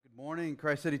Morning,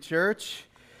 Christ City Church.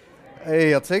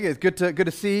 Hey, I'll take it. It's good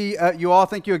to see you all.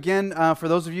 Thank you again for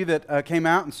those of you that came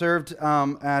out and served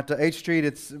at H Street.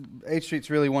 H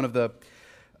Street's really one of the.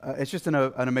 It's just an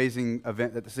amazing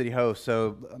event that the city hosts.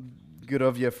 So good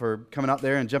of you for coming out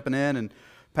there and jumping in and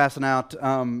passing out.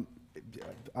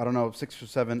 I don't know, 6 or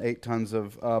 7, 8 tons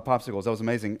of popsicles. That was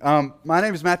amazing. My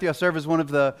name is Matthew. I serve as one of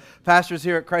the pastors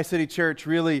here at Christ City Church.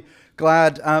 Really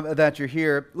glad that you're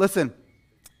here. Listen.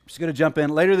 Just going to jump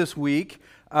in. Later this week,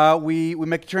 we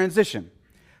make a transition.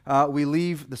 We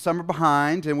leave the summer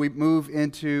behind and we move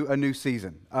into a new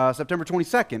season. September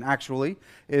 22nd, actually,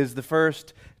 is the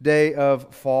first day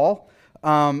of fall.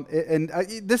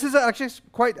 This is actually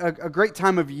quite a great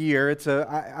time of year. It's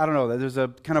I don't know, there's a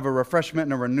kind of a refreshment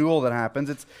and a renewal that happens.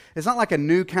 It's not like a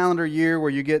new calendar year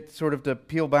where you get sort of to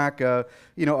peel back a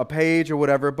page or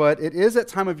whatever, but it is that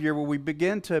time of year where we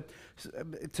begin to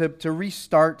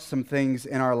restart some things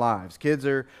in our lives. Kids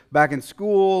are back in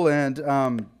school, and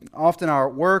often our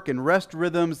work and rest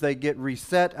rhythms, they get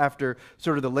reset after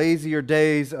sort of the lazier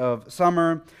days of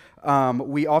summer.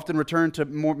 We often return to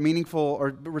meaningful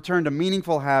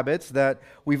habits that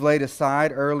we've laid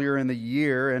aside earlier in the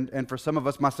year, and for some of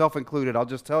us, myself included, I'll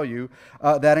just tell you,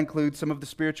 that includes some of the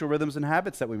spiritual rhythms and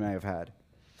habits that we may have had.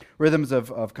 Rhythms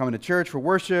of coming to church for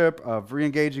worship, of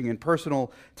re-engaging in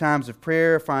personal times of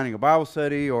prayer, finding a Bible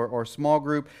study or small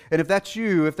group. And if that's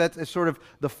you, if that's sort of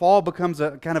the fall becomes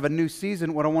a kind of a new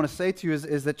season, what I want to say to you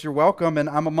is that you're welcome, and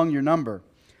I'm among your number.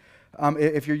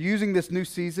 If you're using this new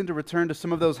season to return to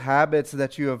some of those habits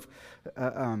that you have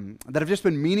that have just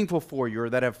been meaningful for you, or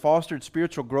that have fostered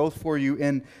spiritual growth for you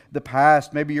in the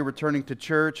past, maybe you're returning to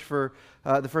church for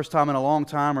the first time in a long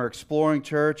time, or exploring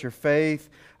church or faith,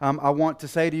 I want to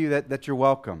say to you that you're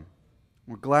welcome.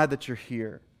 We're glad that you're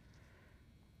here.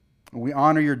 We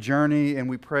honor your journey, and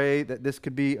we pray that this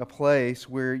could be a place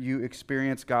where you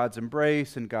experience God's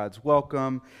embrace and God's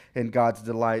welcome and God's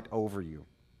delight over you.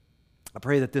 I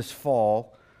pray that this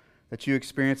fall, that you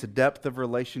experience a depth of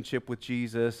relationship with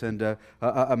Jesus and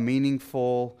a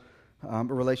meaningful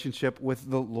relationship with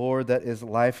the Lord that is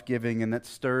life-giving and that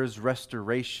stirs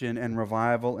restoration and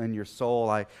revival in your soul.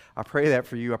 I pray that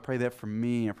for you. I pray that for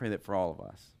me. I pray that for all of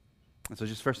us. And so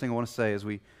just first thing I want to say as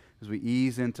we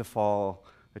ease into fall,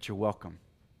 that you're welcome.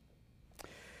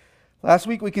 Last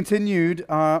week we continued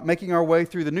making our way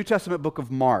through the New Testament book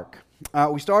of Mark.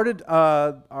 We started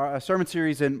our sermon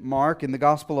series in Mark, in the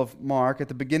Gospel of Mark, at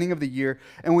the beginning of the year,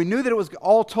 and we knew that it was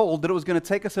all told that it was going to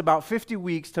take us about 50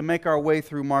 weeks to make our way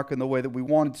through Mark in the way that we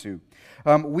wanted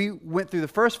to. We went through the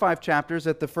first 5 chapters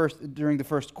during the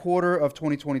first quarter of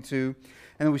 2022,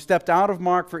 and then we stepped out of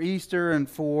Mark for Easter and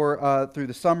through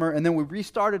the summer, and then we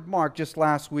restarted Mark just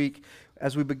last week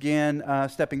as we began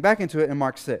stepping back into it in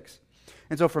Mark 6.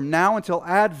 And so from now until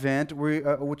Advent,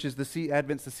 which is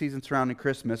Advent's the season surrounding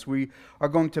Christmas, we are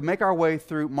going to make our way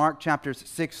through Mark chapters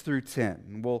 6 through 10.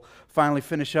 And we'll finally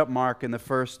finish up Mark in the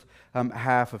first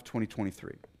half of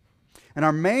 2023. And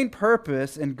our main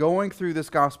purpose in going through this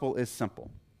gospel is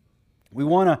simple. We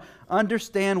want to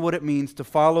understand what it means to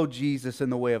follow Jesus in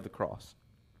the way of the cross.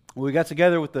 We got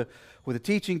together with the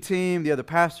teaching team, the other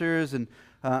pastors, and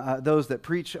those that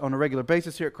preach on a regular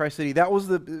basis here at Christ City. That was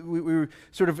we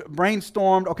sort of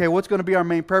brainstormed, okay, what's going to be our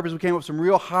main purpose? We came up with some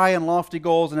real high and lofty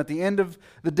goals, and at the end of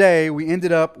the day, we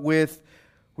ended up with,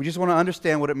 we just want to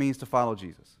understand what it means to follow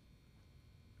Jesus.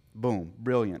 Boom,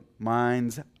 brilliant.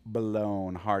 Minds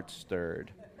blown, hearts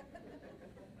stirred.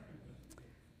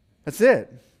 That's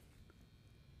it.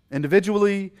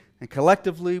 Individually and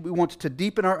collectively, we want to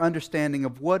deepen our understanding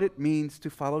of what it means to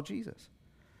follow Jesus.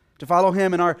 To follow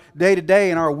Him in our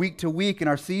day-to-day, in our week-to-week, in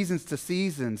our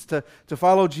seasons-to-seasons. To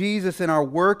follow Jesus in our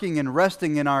working and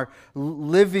resting, in our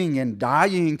living and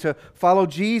dying. To follow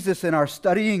Jesus in our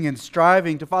studying and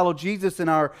striving. To follow Jesus in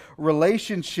our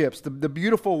relationships, the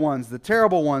beautiful ones, the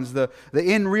terrible ones, the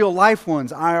in real life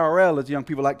ones, IRL, as young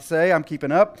people like to say, I'm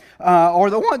keeping up, or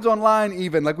the ones online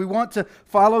even. Like, we want to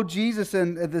follow Jesus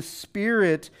in the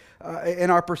Spirit in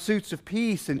our pursuits of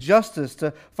peace and justice,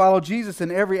 to follow Jesus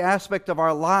in every aspect of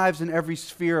our lives, in every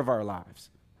sphere of our lives.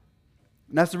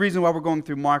 And that's the reason why we're going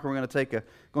through Mark, and we're going to take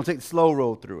the slow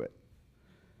road through it.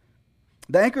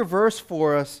 The anchor verse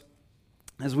for us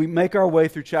as we make our way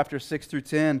through chapters 6 through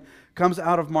 10 comes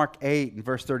out of Mark 8 and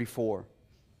verse 34.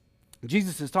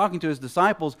 Jesus is talking to His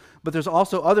disciples, but there's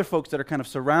also other folks that are kind of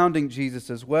surrounding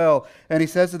Jesus as well. And He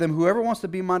says to them, whoever wants to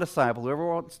be my disciple, whoever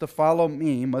wants to follow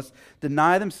me, must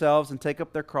deny themselves and take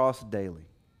up their cross daily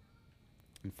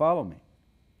and follow me.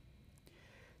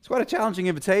 It's quite a challenging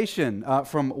invitation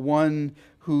from one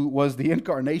who was the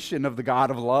incarnation of the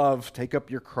God of love. Take up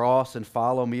your cross and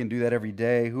follow me, and do that every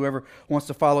day. Whoever wants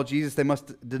to follow Jesus, they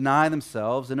must deny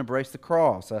themselves and embrace the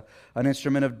cross, an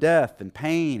instrument of death and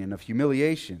pain and of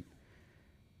humiliation.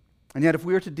 And yet, if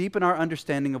we are to deepen our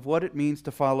understanding of what it means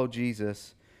to follow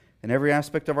Jesus in every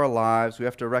aspect of our lives, we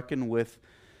have to reckon with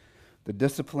the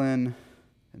discipline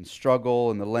and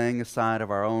struggle and the laying aside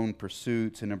of our own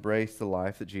pursuits and embrace the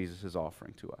life that Jesus is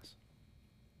offering to us.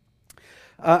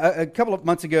 A couple of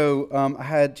months ago, I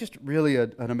had just really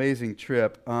an amazing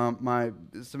trip. Some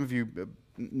of you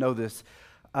know this.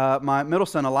 My middle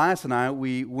son Elias and I,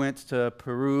 we went to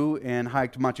Peru and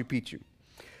hiked Machu Picchu.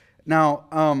 Now,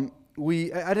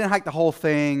 I didn't hike the whole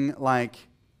thing. Like,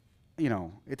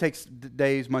 it takes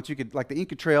days, months. You could, like, the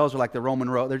Inca trails are like the Roman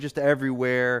road; they're just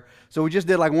everywhere. So we just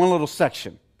did like one little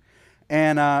section,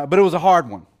 and but it was a hard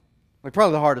one, like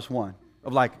probably the hardest one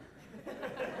of like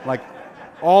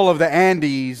all of the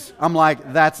Andes. I'm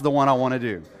like, that's the one I want to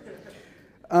do.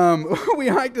 We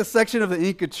hiked a section of the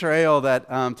Inca Trail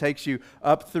that takes you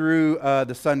up through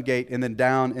the Sun Gate and then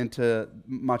down into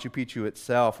Machu Picchu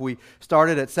itself. We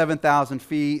started at 7,000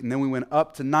 feet, and then we went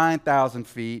up to 9,000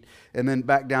 feet, and then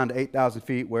back down to 8,000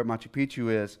 feet where Machu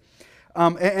Picchu is.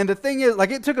 And the thing is, like,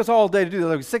 it took us all day to do that,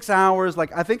 like 6 hours.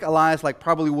 Like, I think Elias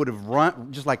probably would have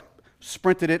run, just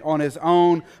sprinted it on his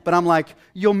own, but I'm like,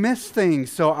 you'll miss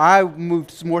things. So I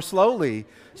moved more slowly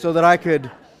so that I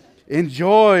could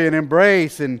enjoy and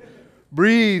embrace and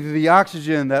breathe the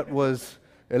oxygen that was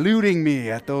eluding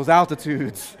me at those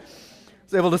altitudes. I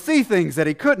was able to see things that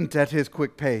he couldn't at his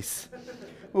quick pace.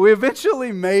 We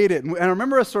eventually made it, and I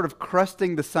remember us sort of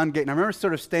cresting the Sun Gate, and I remember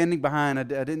sort of standing behind. I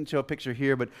didn't show a picture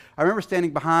here, but I remember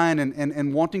standing behind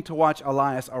and wanting to watch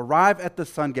Elias arrive at the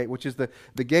Sun Gate, which is the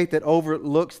gate that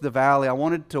overlooks the valley. I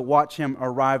wanted to watch him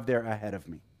arrive there ahead of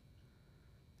me,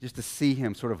 just to see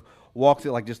him sort of walk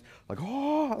through, I was like,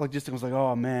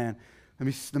 oh man,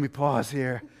 let me pause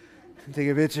here and take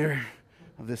a picture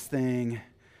of this thing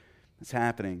that's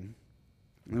happening.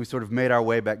 And we sort of made our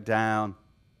way back down.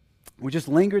 We just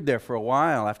lingered there for a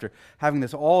while after having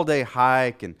this all-day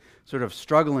hike and sort of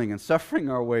struggling and suffering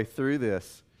our way through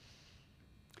this.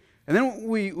 And then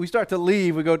we start to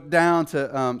leave. We go down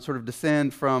to sort of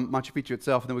descend from Machu Picchu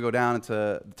itself, and then we go down into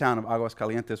the town of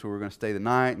Aguascalientes where we're going to stay the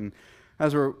night. And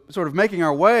as we're sort of making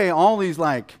our way, all these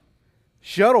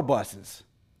shuttle buses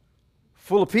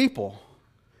full of people,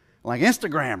 like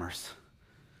Instagrammers,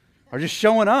 are just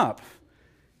showing up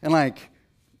and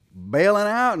bailing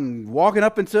out and walking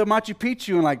up into Machu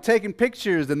Picchu and taking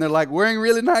pictures, and they're wearing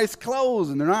really nice clothes,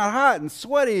 and they're not hot and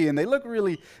sweaty, and they look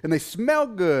and they smell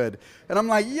good. And I'm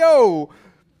like, yo,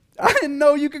 I didn't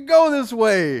know you could go this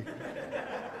way.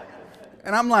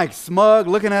 And I'm smug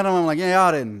looking at them. I'm like,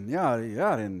 yeah,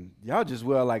 y'all just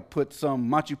put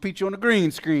some Machu Picchu on the green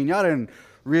screen. Y'all didn't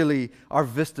really, our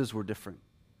vistas were different.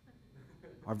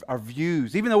 Our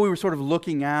views, even though we were sort of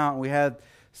looking out and we had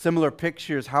similar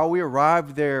pictures, how we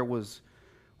arrived there was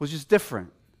just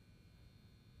different.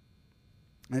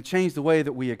 And it changed the way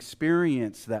that we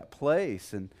experienced that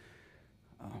place. And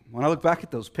when I look back at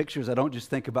those pictures, I don't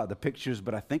just think about the pictures,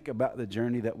 but I think about the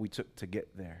journey that we took to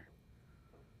get there.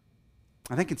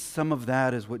 I think some of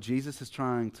that is what Jesus is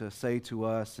trying to say to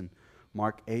us in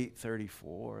Mark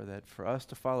 8:34, that for us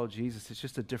to follow Jesus, it's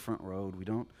just a different road. We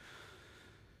don't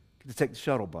get to take the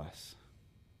shuttle bus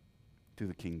to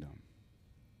the kingdom.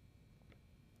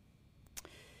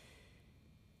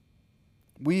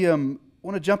 We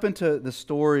want to jump into the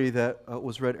story that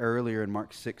was read earlier in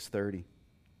Mark 6:30.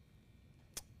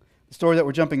 The story that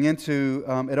we're jumping into,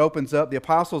 it opens up, the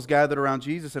apostles gathered around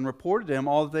Jesus and reported to him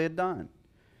all that they had done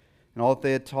and all that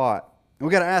they had taught. And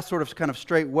we got to ask sort of kind of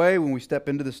straightway when we step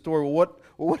into the story,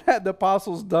 what had the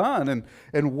apostles done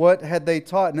and what had they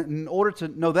taught? And in order to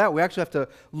know that, we actually have to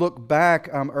look back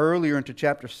earlier into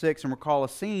chapter 6 and recall a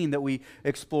scene that we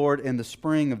explored in the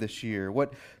spring of this year.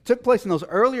 What took place in those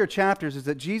earlier chapters is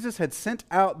that Jesus had sent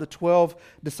out the 12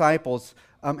 disciples,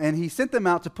 and he sent them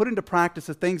out to put into practice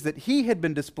the things that he had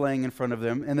been displaying in front of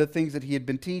them and the things that he had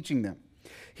been teaching them.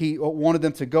 He wanted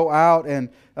them to go out and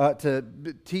to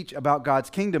teach about God's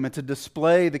kingdom and to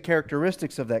display the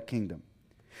characteristics of that kingdom.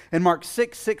 In Mark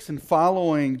 6:6 and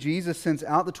following, Jesus sends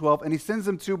out the 12, and he sends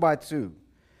them 2 by 2.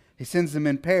 He sends them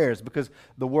in pairs because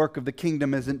the work of the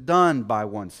kingdom isn't done by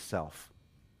oneself.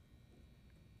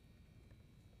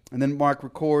 And then Mark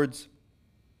records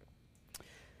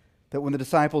that when the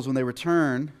disciples, when they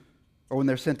return, or when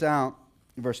they're sent out,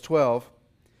 in verse 12,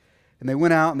 and they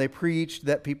went out and they preached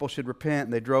that people should repent,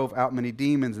 and they drove out many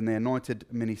demons, and they anointed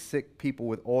many sick people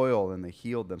with oil, and they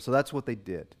healed them. So that's what they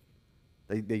did.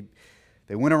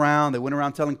 They went around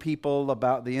telling people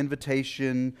about the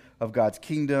invitation of God's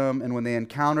kingdom, and when they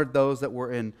encountered those that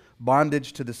were in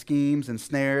bondage to the schemes and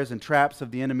snares and traps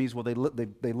of the enemies, well,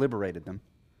 they liberated them.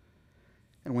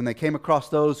 And when they came across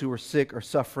those who were sick or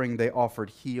suffering, they offered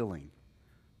healing.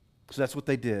 So that's what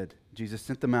they did. Jesus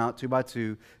sent them out 2 by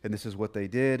 2, and this is what they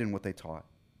did and what they taught.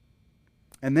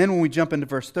 And then when we jump into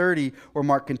verse 30, where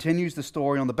Mark continues the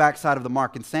story on the backside of the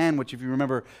Markan sandwich, if you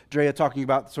remember Drea talking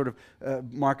about sort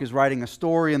of Mark is writing a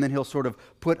story, and then he'll sort of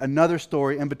put another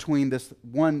story in between this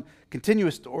one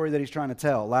continuous story that he's trying to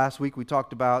tell. Last week we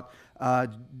talked about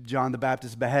John the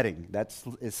Baptist's beheading. That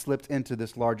is slipped into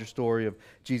this larger story of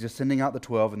Jesus sending out the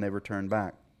 12 and they return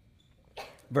back.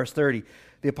 Verse 30,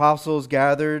 the apostles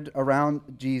gathered around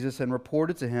Jesus and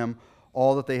reported to him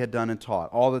all that they had done and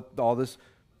taught, all this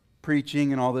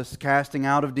preaching and all this casting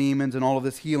out of demons and all of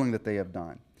this healing that they have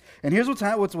done. And here's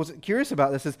what's curious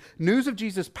about this is news of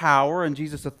Jesus' power and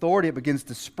Jesus' authority, it begins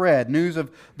to spread. News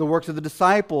of the works of the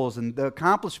disciples and the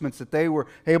accomplishments that they were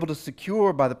able to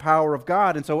secure by the power of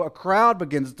God. And so a crowd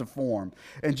begins to form.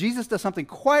 And Jesus does something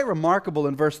quite remarkable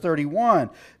in verse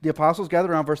 31. The apostles gathered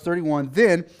around verse 31.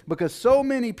 Then, because so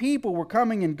many people were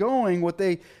coming and going,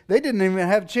 they didn't even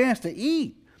have a chance to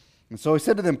eat. And so he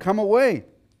said to them, "Come away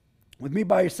with me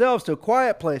by yourselves to a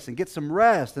quiet place and get some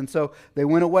rest." And so they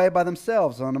went away by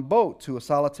themselves on a boat to a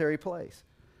solitary place.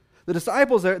 The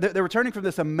disciples, they're returning from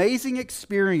this amazing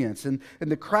experience, and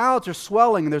the crowds are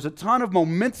swelling, and there's a ton of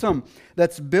momentum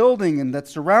that's building and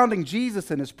that's surrounding Jesus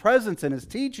and his presence and his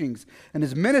teachings, and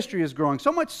his ministry is growing.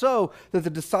 So much so that the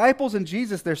disciples and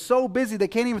Jesus, they're so busy they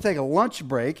can't even take a lunch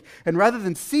break, and rather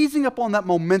than seizing up on that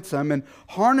momentum and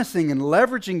harnessing and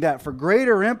leveraging that for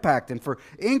greater impact and for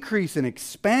increase and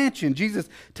expansion, Jesus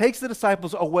takes the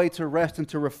disciples away to rest and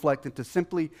to reflect and to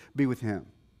simply be with him.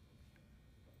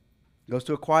 Goes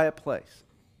to a quiet place,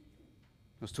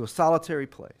 goes to a solitary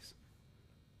place,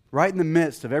 right in the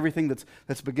midst of everything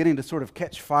that's beginning to sort of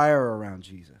catch fire around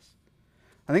Jesus.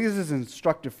 I think this is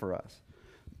instructive for us.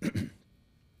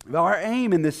 Our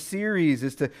aim in this series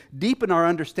is to deepen our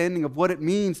understanding of what it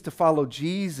means to follow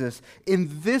Jesus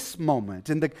in this moment,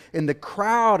 in the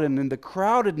crowd and in the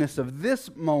crowdedness of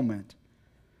this moment.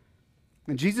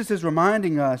 And Jesus is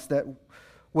reminding us that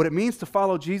what it means to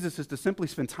follow Jesus is to simply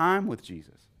spend time with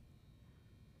Jesus.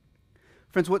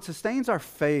 Friends, what sustains our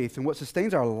faith and what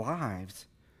sustains our lives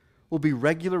will be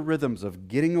regular rhythms of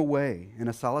getting away in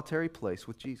a solitary place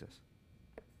with Jesus.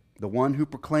 The one who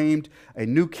proclaimed a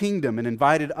new kingdom and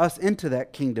invited us into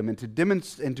that kingdom and to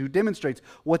demonstrate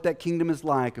what that kingdom is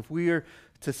like. If we are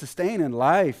to sustain in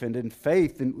life and in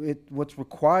faith and what's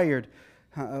required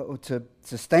to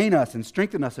sustain us and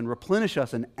strengthen us and replenish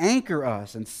us and anchor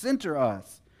us and center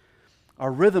us,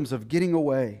 our rhythms of getting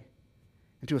away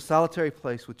into a solitary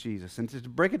place with Jesus. And to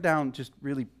break it down just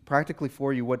really practically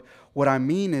for you, what I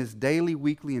mean is daily,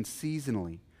 weekly, and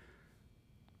seasonally,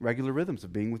 regular rhythms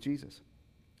of being with Jesus.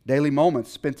 Daily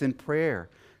moments spent in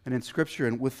prayer and in Scripture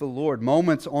and with the Lord.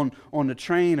 Moments on the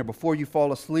train or before you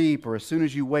fall asleep or as soon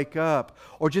as you wake up.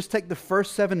 Or just take the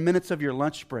first 7 minutes of your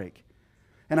lunch break.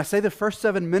 And I say the first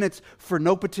 7 minutes for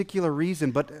no particular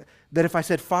reason, but that if I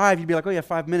said 5, you'd be like, oh yeah,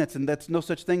 5 minutes, and that's no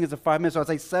such thing as a 5 minutes, so I'd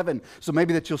say 7, so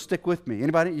maybe that you'll stick with me.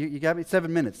 Anybody? You got me?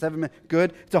 7 minutes. 7 minutes.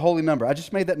 Good? It's a holy number. I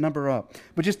just made that number up.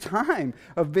 But just time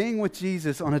of being with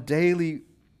Jesus in a daily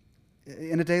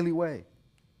way.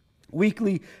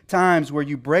 Weekly times where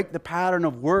you break the pattern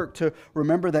of work to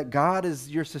remember that God is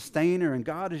your sustainer and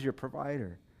God is your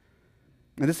provider.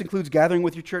 And this includes gathering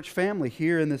with your church family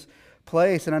here in this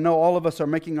place. And I know all of us are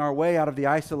making our way out of the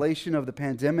isolation of the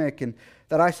pandemic, and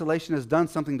that isolation has done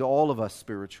something to all of us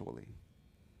spiritually.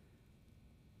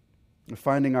 We're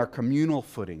finding our communal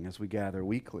footing as we gather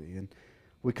weekly. And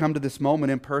we come to this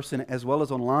moment in person as well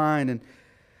as online, and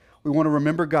we want to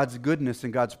remember God's goodness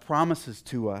and God's promises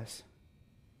to us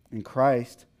in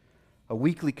Christ. A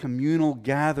weekly communal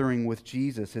gathering with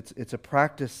Jesus. It's a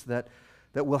practice that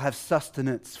will have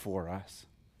sustenance for us.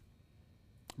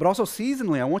 But also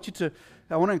seasonally, I want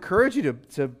to encourage you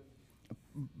to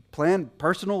plan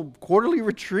personal quarterly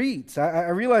retreats. I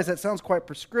realize that sounds quite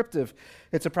prescriptive.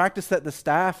 It's a practice that the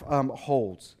staff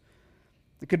holds.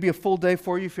 It could be a full day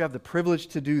for you if you have the privilege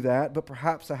to do that, but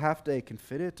perhaps a half day can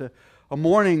fit it. A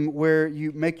morning where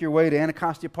you make your way to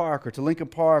Anacostia Park or to Lincoln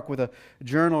Park with a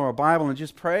journal or a Bible and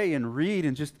just pray and read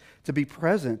and just to be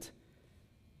present.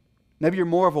 Maybe you're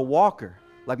more of a walker,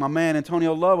 like my man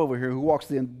Antonio Love over here, who walks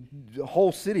the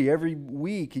whole city every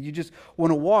week. And you just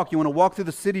want to walk. You want to walk through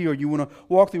the city, or you want to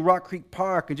walk through Rock Creek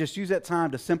Park and just use that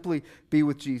time to simply be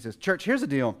with Jesus. Church, here's the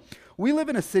deal. We live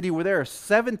in a city where there are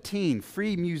 17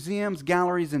 free museums,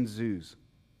 galleries, and zoos.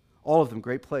 All of them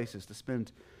great places to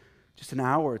spend just an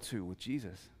hour or two with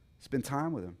Jesus. Spend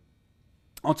time with him.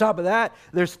 On top of that,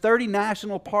 there's 30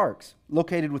 national parks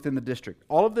located within the district,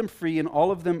 all of them free and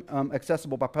all of them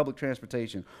accessible by public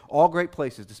transportation. All great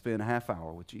places to spend a half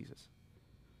hour with Jesus.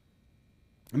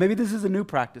 And maybe this is a new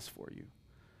practice for you.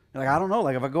 You're like, I don't know,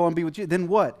 like if I go and be with you, then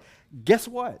what? Guess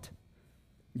what?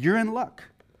 You're in luck.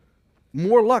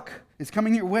 More luck is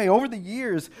coming your way. Over the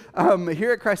years,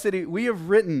 here at Christ City, we have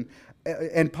written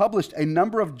and published a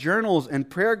number of journals and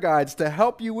prayer guides to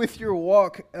help you with your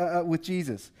walk with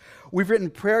Jesus. We've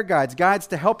written prayer guides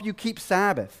to help you keep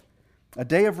Sabbath, a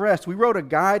day of rest. We wrote a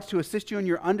guide to assist you in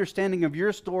your understanding of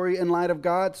your story in light of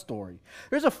God's story.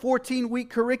 There's a 14-week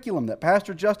curriculum that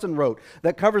Pastor Justin wrote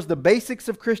that covers the basics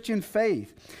of Christian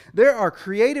faith. There are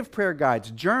creative prayer guides,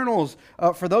 journals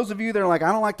for those of you that are like,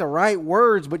 I don't like to write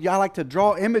words, but I like to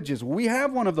draw images. We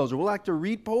have one of those. Or we like to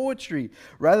read poetry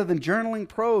rather than journaling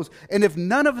prose. And if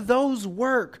none of those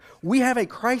work, we have a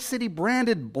Christ City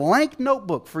branded blank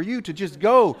notebook for you to just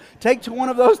go take to one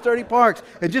of those 30 parks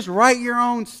and just write your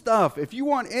own stuff. If you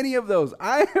want any of those,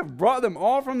 I have brought them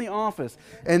all from the office,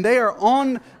 and they are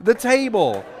on the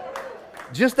table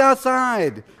just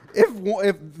outside.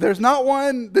 If there's not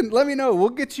one, then let me know. We'll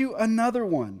get you another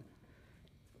one.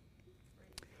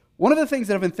 One of the things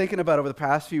that I've been thinking about over the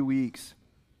past few weeks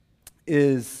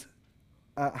is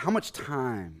how much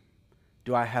time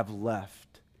do I have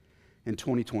left in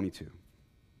 2022?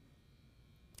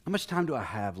 How much time do I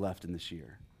have left in this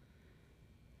year?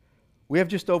 We have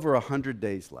just over 100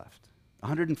 days left.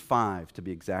 105 to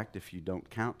be exact if you don't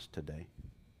count today.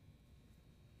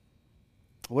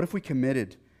 What if we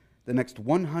committed the next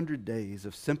 100 days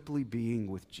of simply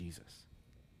being with Jesus?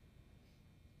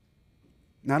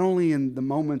 Not only in the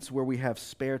moments where we have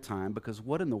spare time, because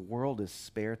what in the world is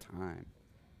spare time?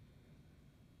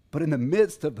 But in the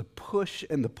midst of the push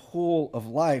and the pull of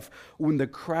life, when the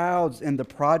crowds and the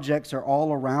projects are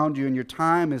all around you and your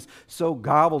time is so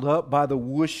gobbled up by the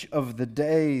whoosh of the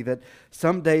day that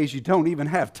some days you don't even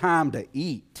have time to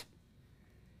eat.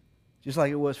 Just like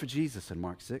it was for Jesus in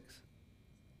Mark 6.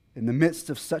 In the midst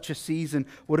of such a season,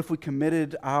 what if we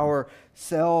committed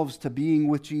ourselves to being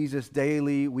with Jesus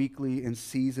daily, weekly, and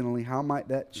seasonally? How might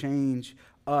that change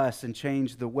us and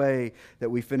change the way that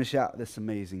we finish out this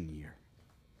amazing year?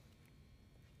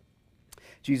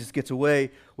 Jesus gets away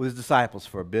with his disciples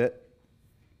for a bit,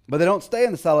 but they don't stay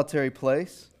in the solitary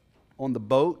place on the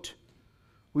boat.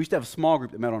 We used to have a small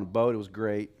group that met on a boat. It was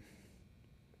great.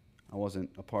 I wasn't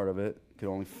a part of it. Could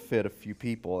only fit a few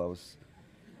people. I was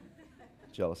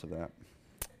jealous of that.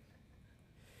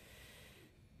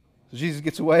 So Jesus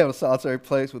gets away on a solitary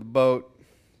place with a boat.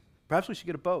 Perhaps we should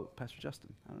get a boat, Pastor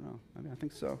Justin. I don't know. I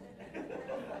think so.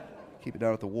 Keep it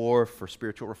down at the wharf for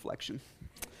spiritual reflection.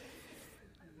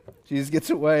 Jesus gets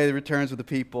away, he returns with the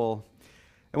people.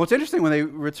 And what's interesting, when they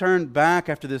return back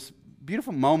after this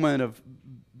beautiful moment of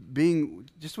being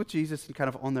just with Jesus and kind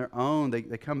of on their own, they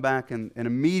come back and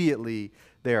immediately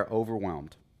they are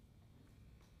overwhelmed.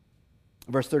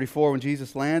 Verse 34, when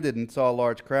Jesus landed and saw a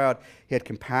large crowd, he had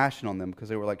compassion on them because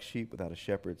they were like sheep without a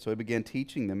shepherd. So he began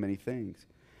teaching them many things.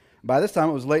 By this time,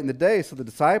 it was late in the day, so the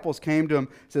disciples came to him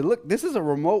and said, look, this is a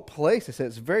remote place. They said,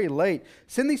 it's very late.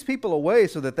 Send these people away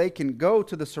so that they can go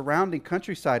to the surrounding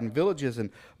countryside and villages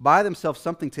and buy themselves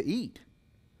something to eat.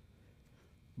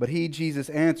 But he, Jesus,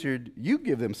 answered, you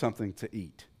give them something to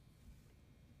eat.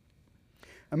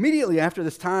 Immediately after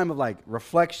this time of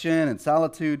reflection and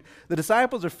solitude, the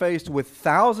disciples are faced with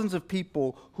thousands of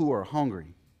people who are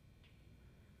hungry.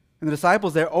 And the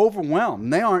disciples, they're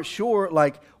overwhelmed. They aren't sure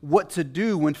what to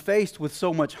do when faced with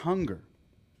so much hunger.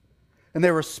 And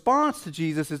their response to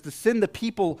Jesus is to send the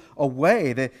people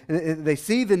away. They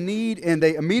see the need and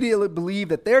they immediately believe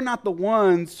that they're not the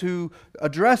ones who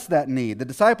address that need. The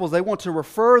disciples, they want to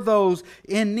refer those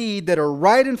in need that are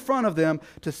right in front of them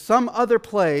to some other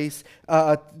place,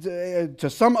 to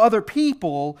some other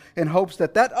people, in hopes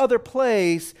that that other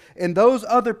place and those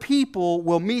other people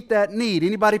will meet that need.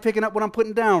 Anybody picking up what I'm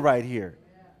putting down right here?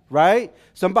 Right?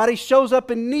 Somebody shows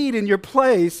up in need in your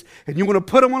place and you want to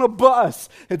put them on a bus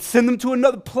and send them to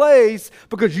another place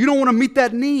because you don't want to meet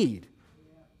that need.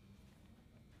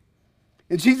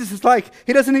 And Jesus is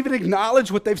he doesn't even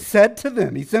acknowledge what they've said to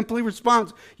them. He simply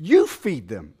responds, you feed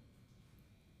them.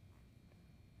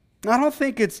 I don't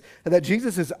think it's that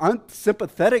Jesus is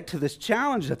unsympathetic to this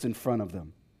challenge that's in front of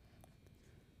them.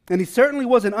 And he certainly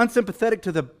wasn't unsympathetic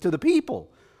to the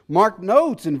people. Mark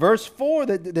notes in verse 4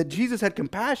 that Jesus had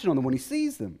compassion on them when he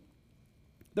sees them.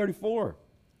 34.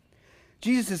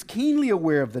 Jesus is keenly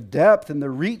aware of the depth and the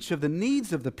reach of the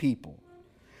needs of the people.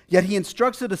 Yet he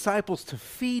instructs the disciples to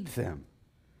feed them,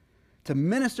 to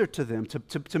minister to them,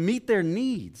 to meet their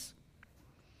needs.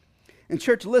 And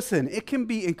church, listen, it can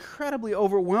be incredibly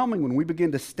overwhelming when we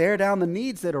begin to stare down the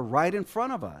needs that are right in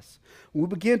front of us. When we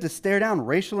begin to stare down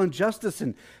racial injustice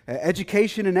and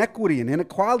education inequity and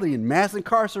inequality and mass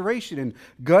incarceration and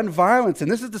gun violence.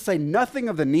 And this is to say nothing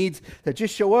of the needs that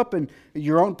just show up in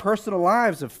your own personal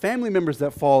lives of family members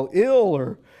that fall ill,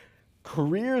 or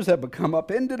careers that become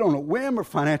upended on a whim, or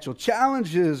financial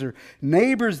challenges, or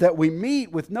neighbors that we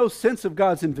meet with no sense of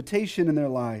God's invitation in their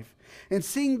life. And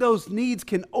seeing those needs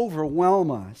can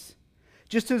overwhelm us,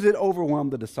 just as it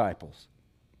overwhelmed the disciples.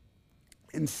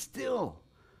 And still,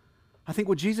 I think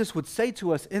what Jesus would say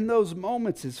to us in those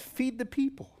moments is feed the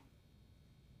people.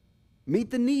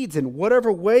 Meet the needs in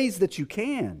whatever ways that you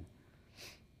can.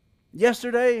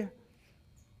 Yesterday,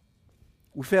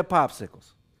 we fed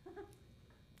popsicles.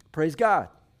 Praise God.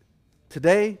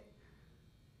 Today,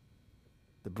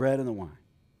 the bread and the wine,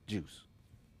 juice.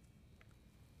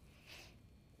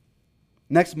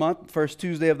 Next month, first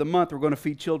Tuesday of the month, we're going to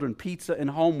feed children pizza and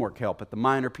homework help at the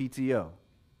minor PTO.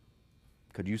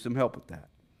 Could use some help with that.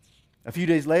 A few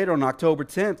days later, on October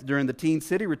 10th, during the Teen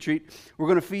City Retreat, we're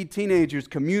going to feed teenagers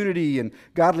community and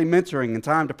godly mentoring and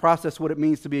time to process what it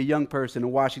means to be a young person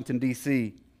in Washington,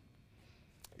 D.C.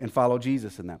 and follow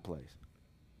Jesus in that place.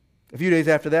 A few days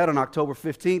after that, on October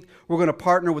 15th, we're going to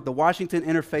partner with the Washington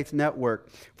Interfaith Network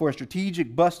for a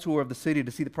strategic bus tour of the city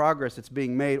to see the progress that's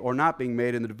being made or not being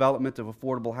made in the development of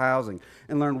affordable housing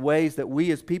and learn ways that we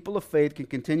as people of faith can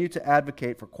continue to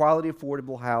advocate for quality,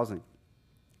 affordable housing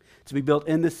to be built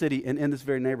in this city and in this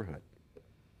very neighborhood.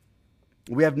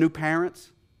 We have new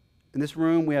parents in this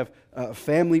room. We have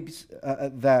families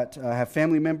that have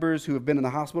family members who have been in the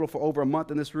hospital for over a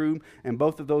month in this room, and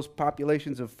both of those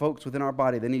populations of folks within our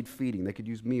body, they need feeding. They could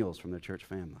use meals from their church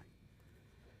family.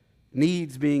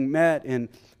 Needs being met in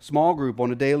small group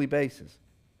on a daily basis.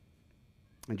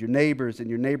 And your neighbors in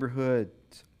your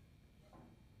neighborhoods.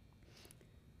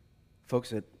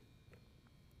 Folks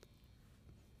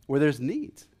where there's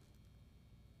needs.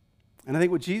 And I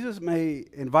think what Jesus may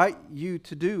invite you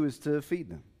to do is to feed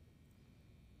them.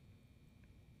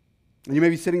 And you may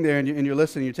be sitting there and you're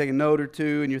listening, you're taking a note or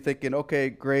two, and you're thinking, okay,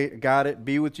 great, got it,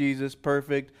 be with Jesus,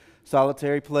 perfect,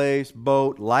 solitary place,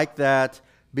 boat, like that,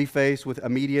 be faced with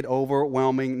immediate,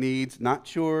 overwhelming needs. Not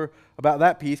sure about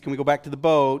that piece. Can we go back to the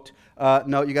boat?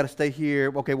 No, you got to stay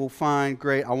here. Okay, well, fine,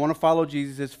 great. I want to follow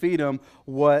Jesus, feed him.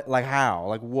 What, like how,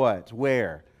 like what,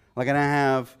 where? Like I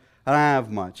don't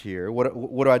have much here. What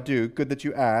do I do? Good that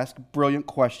you ask. Brilliant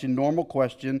question, normal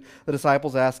question. The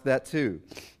disciples asked that too.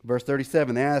 Verse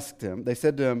 37, they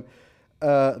said to him,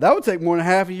 that would take more than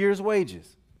half a year's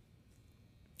wages.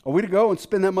 Are we to go and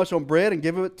spend that much on bread and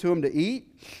give it to him to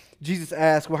eat? Jesus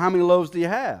asked, well, how many loaves do you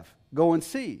have? Go and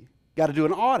see. Got to do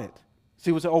an audit.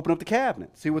 See what's, open up the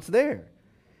cabinet. See what's there.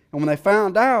 And when they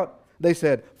found out, they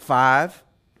said, 5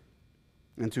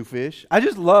 and 2 fish. I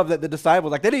just love that the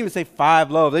disciples, like, they didn't even say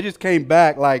 5 loaves. They just came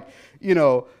back like,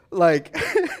 like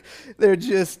they're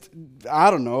just, I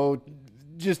don't know,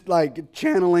 just like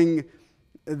channeling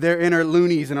their inner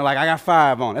loonies, and they're like, I got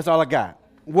 5 on. That's all I got.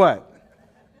 What?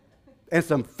 And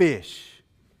some fish,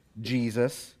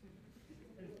 Jesus.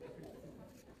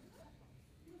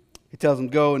 He tells them,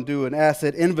 go and do an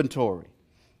asset inventory.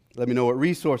 Let me know what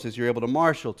resources you're able to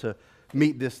marshal to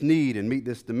meet this need and meet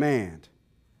this demand.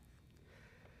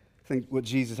 I think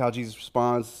how Jesus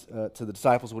responds to the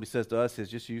disciples, what he says to us is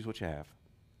just use what you have.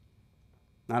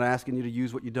 Not asking you to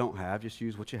use what you don't have, just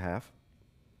use what you have.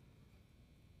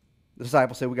 The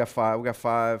disciples say, we got five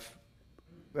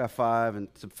and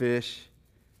some fish.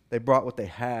 They brought what they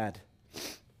had.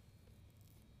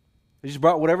 They just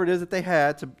brought whatever it is that they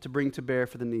had to bring to bear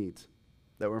for the needs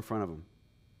that were in front of them.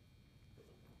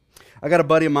 I got a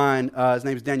buddy of mine, his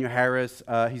name is Daniel Harris.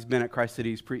 He's been at Christ City.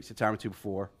 He's preached a time or two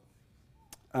before.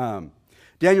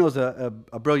 Daniel is a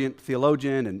brilliant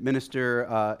theologian and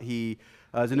minister. He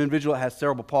is an individual that has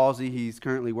cerebral palsy. He's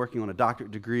currently working on a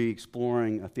doctorate degree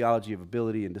exploring a theology of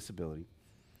ability and disability.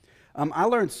 I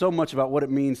learned so much about what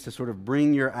it means to sort of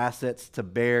bring your assets to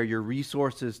bear, your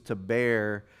resources to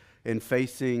bear in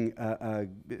facing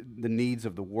the needs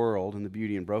of the world and the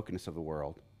beauty and brokenness of the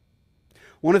world.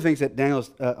 One of the things that Daniel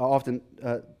often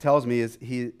tells me is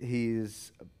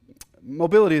his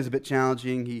mobility is a bit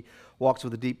challenging. He walks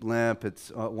with a deep limp.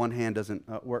 It's one hand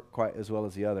doesn't work quite as well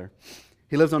as the other.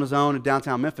 He lives on his own in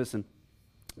downtown Memphis, and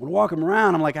when I walk him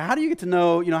around, I'm like, how do you get to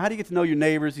know your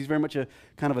neighbors? He's very much a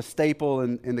kind of a staple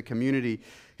in the community.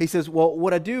 He says, well,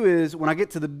 what I do is when I get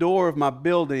to the door of my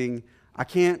building,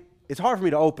 it's hard for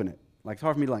me to open it. Like, it's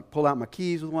hard for me to like pull out my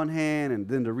keys with one hand and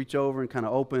then to reach over and kind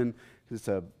of open, because it's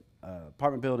a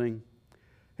apartment building.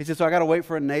 He says, so I got to wait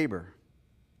for a neighbor.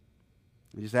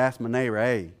 I just ask my neighbor,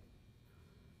 hey,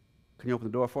 Can you open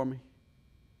the door for me?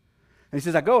 And he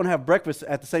says, I go and have breakfast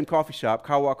at the same coffee shop,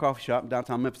 Car Walk Coffee Shop in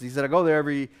downtown Memphis. He said, I go there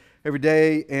every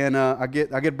day, and I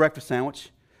get a breakfast sandwich.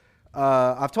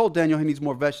 I've told Daniel he needs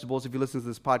more vegetables. If he listens to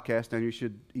this podcast, Daniel, you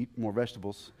should eat more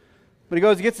vegetables. But he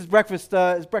goes, he gets his breakfast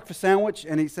sandwich,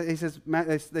 and he says, Matt,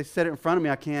 they set it in front of me.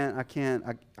 I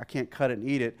can't cut it and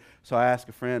eat it. So I asked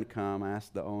a friend to come. I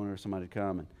asked the owner, somebody to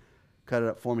come and cut it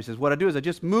up for me. He says, what I do is I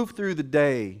just move through the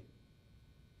day,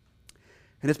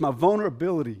 and it's my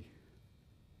vulnerability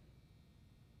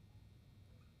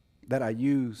that I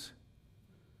use.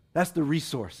 That's the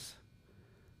resource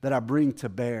that I bring to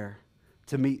bear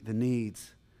to meet the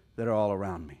needs that are all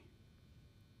around me.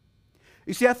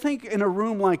 You see, I think in a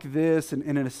room like this and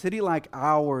in a city like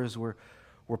ours where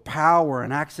power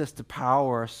and access to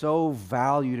power are so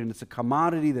valued and it's a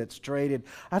commodity that's traded,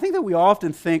 I think that we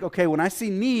often think, okay, when I see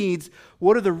needs,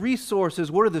 what are the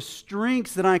resources, what are the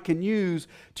strengths that I can use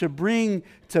to bring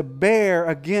to bear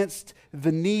against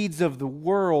the needs of the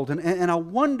world? And I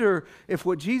wonder if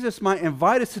what Jesus might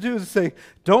invite us to do is to say,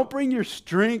 don't bring your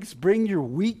strengths, bring your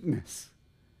weakness.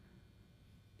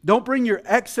 Don't bring your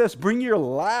excess, bring your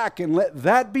lack, and let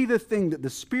that be the thing that the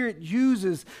Spirit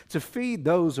uses to feed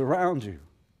those around you.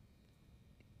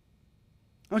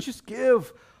 Don't just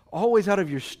give always out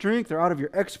of your strength or out of your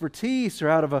expertise or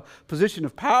out of a position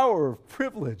of power or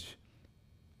privilege.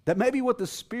 That may be what the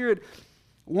Spirit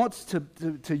wants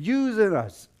to use in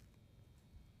us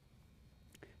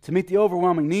to meet the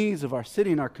overwhelming needs of our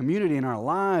city and our community and our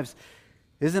lives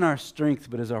isn't our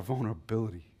strength, but is our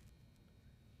vulnerability.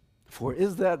 For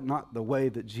is that not the way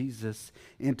that Jesus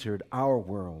entered our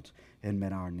world and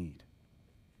met our need?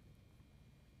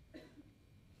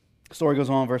 The story goes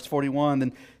on, verse 41.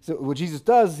 Then so what Jesus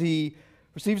does, he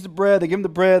receives the bread. They give him the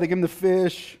bread. They give him the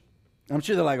fish. I'm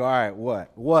sure they're like, all right,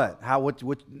 what? How? What?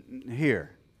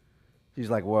 Here. He's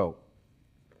like, whoa.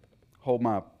 Hold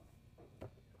my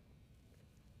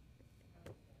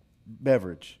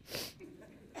beverage.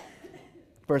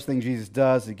 First thing Jesus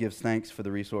does, he gives thanks for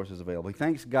the resources available. He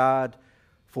thanks God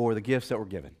for the gifts that were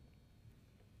given.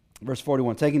 Verse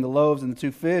 41, taking the loaves and the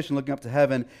two fish and looking up to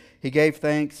heaven, he gave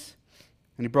thanks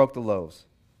and he broke the loaves.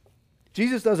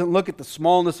 Jesus doesn't look at the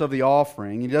smallness of the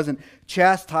offering. He doesn't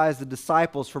chastise the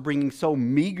disciples for bringing so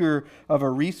meager of a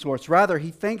resource. Rather,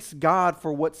 he thanks God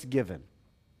for what's given.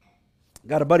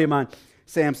 Got a buddy of mine,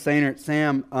 Sam Sainert.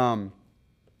 Sam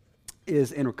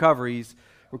is in recovery. He's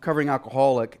recovering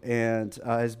alcoholic and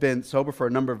has been sober for a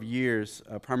number of years,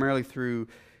 primarily through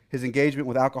his engagement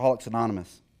with Alcoholics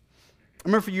Anonymous. I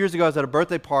remember a few years ago, I was at a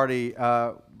birthday party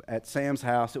at Sam's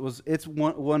house. It's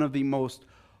one of the most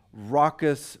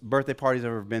raucous birthday parties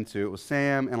I've ever been to. It was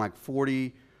Sam and like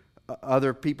 40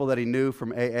 other people that he knew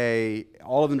from AA,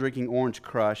 all of them drinking Orange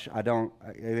Crush. I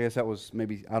guess that was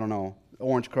maybe, I don't know,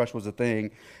 Orange Crush was a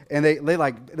thing. And they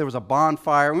there was a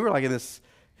bonfire. We were like in this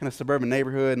kind of suburban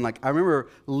neighborhood, and like I remember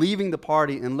leaving the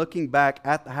party and looking back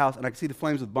at the house, and I could see the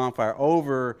flames of the bonfire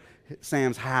over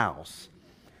Sam's house.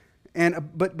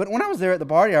 And but when I was there at the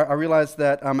party, I realized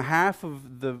that half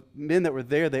of the men that were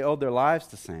there, they owed their lives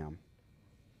to Sam,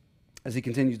 as he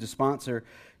continues to sponsor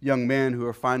young men who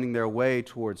are finding their way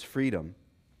towards freedom.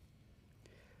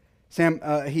 Sam,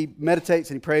 he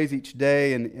meditates and he prays each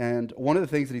day, and one of the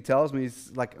things that he tells me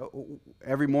is like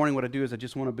every morning what I do is I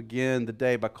just want to begin the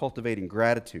day by cultivating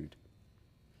gratitude.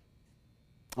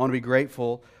 I want to be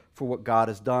grateful for what God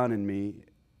has done in me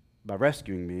by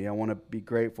rescuing me. I want to be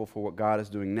grateful for what God is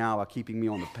doing now by keeping me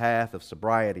on the path of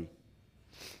sobriety.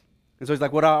 And so he's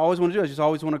like, what I always want to do is just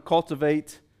always want to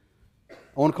cultivate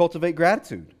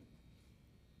gratitude.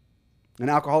 In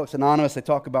Alcoholics Anonymous, they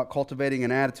talk about cultivating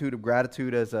an attitude of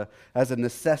gratitude as a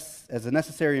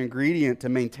necessary ingredient to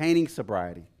maintaining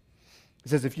sobriety. It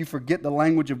says if you forget the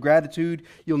language of gratitude,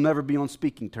 you'll never be on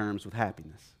speaking terms with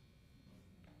happiness.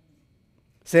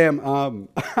 Sam,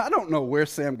 I don't know where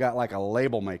Sam got like a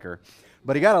label maker,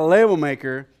 but he got a label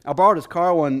maker. I borrowed his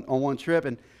car on one trip,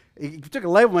 and he took a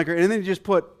label maker and then he just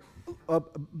put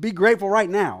 "Be grateful right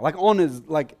now," like on his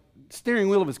steering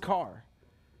wheel of his car.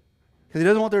 Because he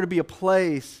doesn't want there to be a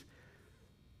place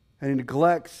and he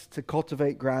neglects to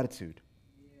cultivate gratitude.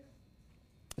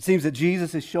 It seems that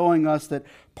Jesus is showing us that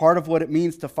part of what it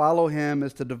means to follow him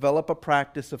is to develop a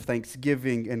practice of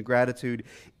thanksgiving and gratitude,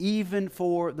 even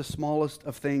for the smallest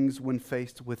of things when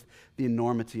faced with the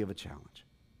enormity of a challenge.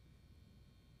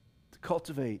 To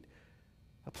cultivate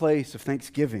a place of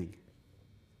thanksgiving,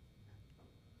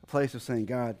 a place of saying,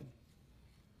 God,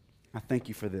 I thank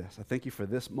you for this. I thank you for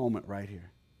this moment right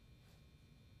here.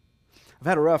 I've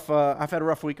had a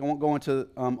rough week. I won't go into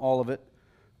all of it.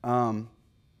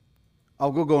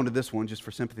 I'll go into this one just for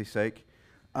sympathy's sake.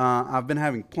 I've been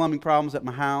having plumbing problems at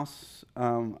my house.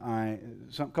 A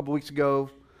couple weeks ago,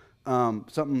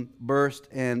 something burst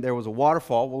and there was a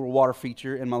waterfall, a little water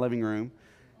feature in my living room.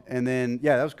 And then,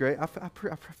 yeah, that was great. I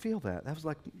feel that. That was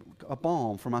like a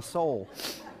balm for my soul.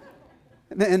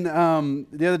 And then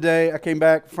the other day,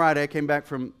 Friday, I came back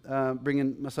from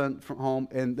bringing my son from home,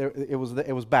 and it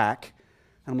was back.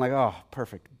 And I'm like, oh,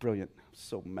 perfect, brilliant. I'm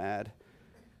so mad.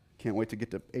 Can't wait to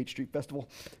get to H Street Festival.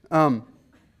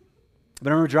 But I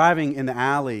remember driving in the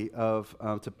alley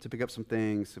to pick up some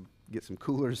things, to get some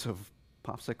coolers of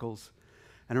popsicles.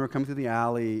 And I remember coming through the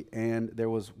alley, and there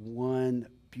was one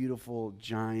beautiful,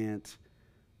 giant,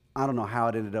 I don't know how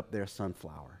it ended up there,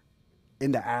 sunflower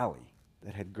in the alley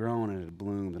that had grown and had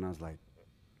bloomed. And I was like,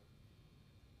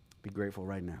 be grateful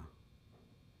right now.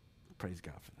 Praise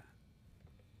God for that.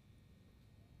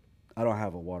 I don't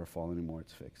have a waterfall anymore.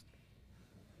 It's fixed.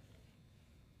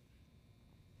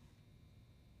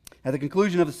 At the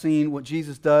conclusion of the scene, what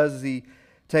Jesus does is he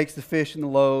takes the fish and the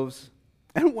loaves.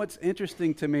 And what's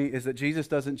interesting to me is that Jesus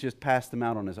doesn't just pass them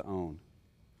out on his own.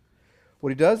 What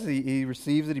he does is he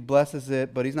receives it, he blesses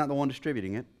it, but he's not the one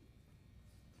distributing it.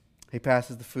 He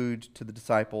passes the food to the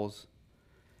disciples,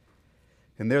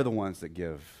 and they're the ones that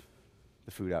give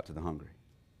the food out to the hungry.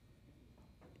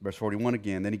 Verse 41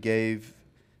 again, then he gave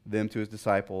them to his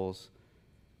disciples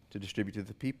to distribute to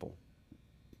the people.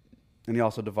 And he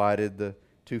also divided the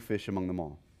 2 fish among them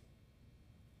all.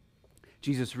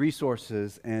 Jesus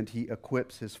resources and he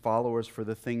equips his followers for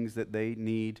the things that they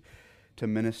need to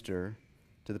minister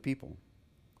to the people.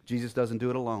 Jesus doesn't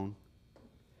do it alone.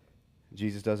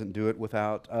 Jesus doesn't do it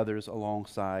without others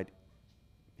alongside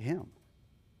him.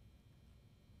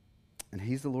 And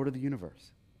he's the Lord of the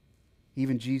universe.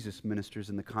 Even Jesus ministers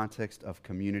in the context of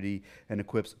community and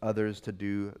equips others to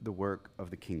do the work of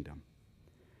the kingdom.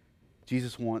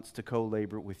 Jesus wants to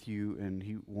co-labor with you, and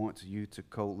he wants you to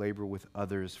co-labor with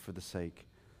others for the sake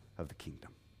of the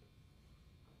kingdom.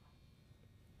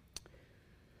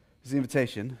 This is the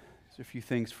invitation. There's a few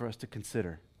things for us to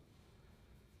consider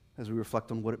as we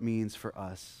reflect on what it means for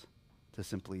us to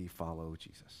simply follow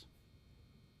Jesus.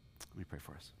 Let me pray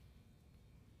for us.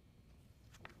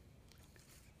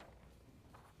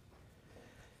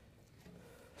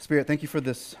 Spirit, thank you for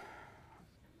this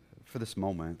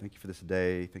moment. Thank you for this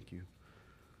day. Thank you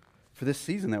for this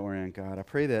season that we're in, God. I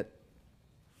pray that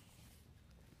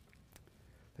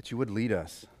you would lead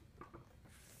us,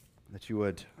 that you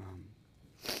would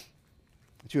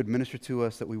minister to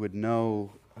us, that we would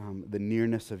know the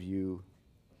nearness of you.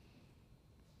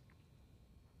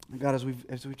 And God, as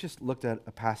we've just looked at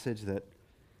a passage that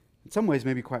in some ways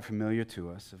may be quite familiar to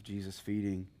us, of Jesus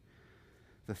feeding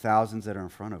the thousands that are in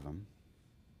front of him.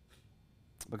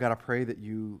 But God, I pray that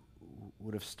you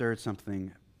would have stirred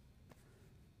something,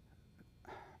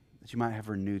 that you might have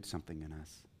renewed something in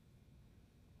us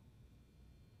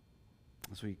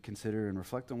as we consider and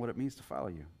reflect on what it means to follow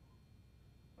you.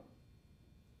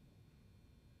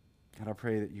 God, I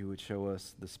pray that you would show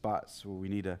us the spots where we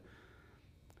need to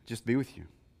just be with you.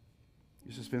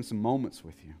 Just to spend some moments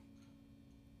with you.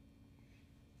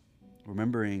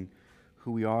 Remembering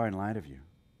who we are in light of you.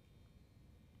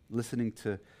 Listening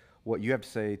to what you have to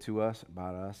say to us and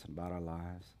about our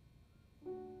lives.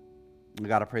 And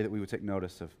God, I pray that we would take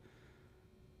notice of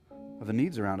the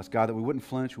needs around us. God, that we wouldn't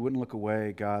flinch, we wouldn't look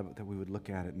away, God, but that we would look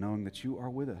at it knowing that you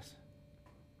are with us.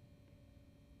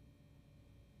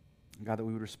 And God, that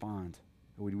we would respond.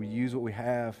 That we would use what we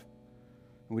have,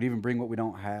 and we'd even bring what we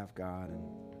don't have, God, and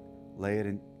lay it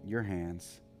in your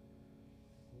hands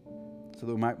so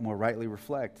that we might more rightly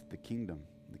reflect the kingdom,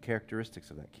 the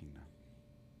characteristics of that kingdom.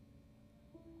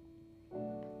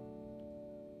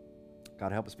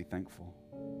 God, help us be thankful.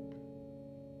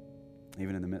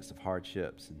 Even in the midst of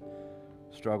hardships and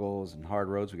struggles and hard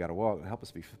roads we got to walk, help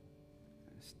us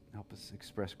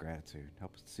express gratitude.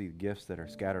 Help us to see the gifts that are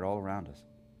scattered all around us.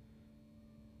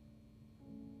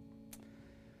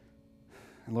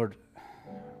 And Lord,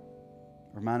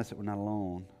 remind us that we're not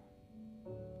alone.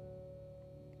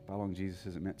 Following Jesus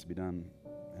isn't meant to be done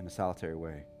in a solitary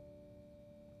way.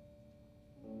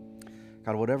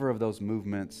 God, whatever of those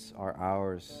movements are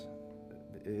ours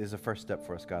is a first step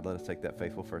for us, God. Let us take that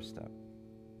faithful first step.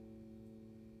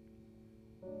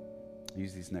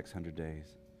 Use these next 100 days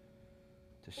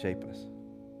to shape us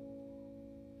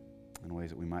in ways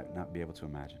that we might not be able to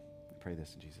imagine. I pray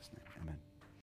this in Jesus' name. Amen.